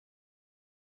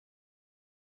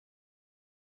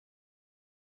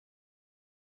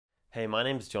Hey, my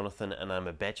name's Jonathan and I'm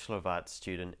a Bachelor of Arts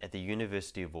student at the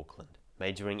University of Auckland,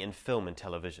 majoring in film and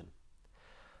television.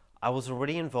 I was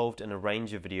already involved in a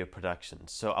range of video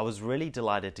productions, so I was really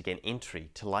delighted to gain entry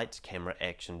to Lights, Camera,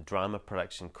 Action drama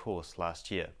production course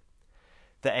last year.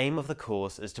 The aim of the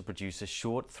course is to produce a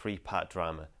short 3-part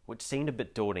drama, which seemed a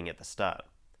bit daunting at the start.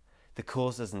 The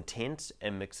course is intense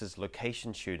and mixes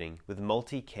location shooting with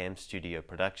multi-cam studio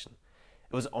production.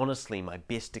 It was honestly my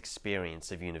best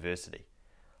experience of university.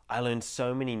 I learned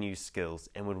so many new skills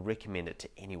and would recommend it to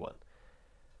anyone.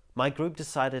 My group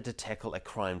decided to tackle a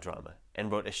crime drama and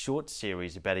wrote a short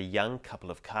series about a young couple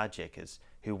of carjackers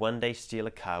who one day steal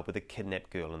a car with a kidnapped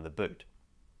girl in the boot.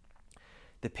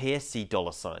 The pair see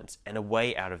dollar signs and a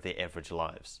way out of their average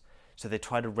lives, so they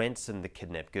try to ransom the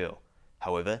kidnapped girl.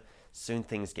 However, soon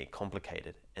things get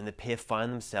complicated and the pair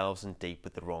find themselves in deep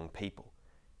with the wrong people.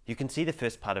 You can see the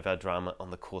first part of our drama on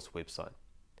the course website.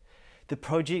 The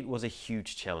project was a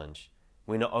huge challenge.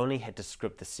 We not only had to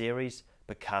script the series,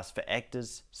 but cast for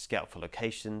actors, scout for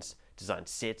locations, design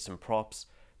sets and props,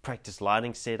 practice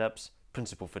lighting setups,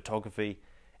 principal photography,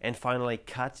 and finally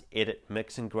cut, edit,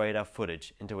 mix and grade our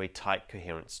footage into a tight,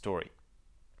 coherent story.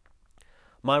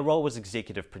 My role was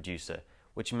executive producer,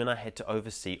 which meant I had to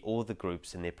oversee all the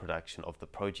groups in their production of the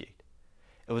project.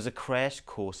 It was a crash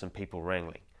course in people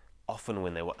wrangling, often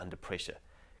when they were under pressure.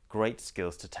 Great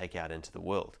skills to take out into the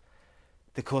world.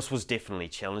 The course was definitely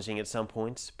challenging at some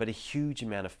points, but a huge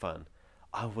amount of fun.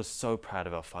 I was so proud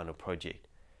of our final project.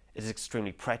 It is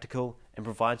extremely practical and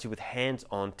provides you with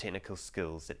hands-on technical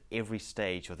skills at every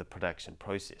stage of the production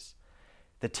process.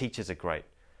 The teachers are great.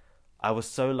 I was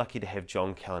so lucky to have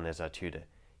John Callan as our tutor.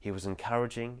 He was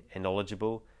encouraging and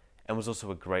knowledgeable and was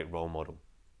also a great role model.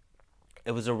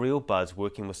 It was a real buzz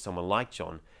working with someone like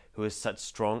John, who has such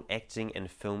strong acting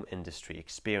and film industry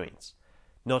experience.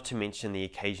 Not to mention the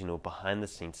occasional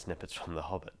behind-the-scenes snippets from The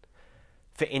Hobbit.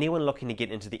 For anyone looking to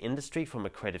get into the industry from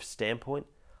a creative standpoint,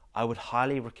 I would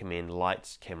highly recommend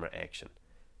Lights, Camera, Action.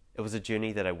 It was a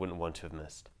journey that I wouldn't want to have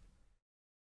missed.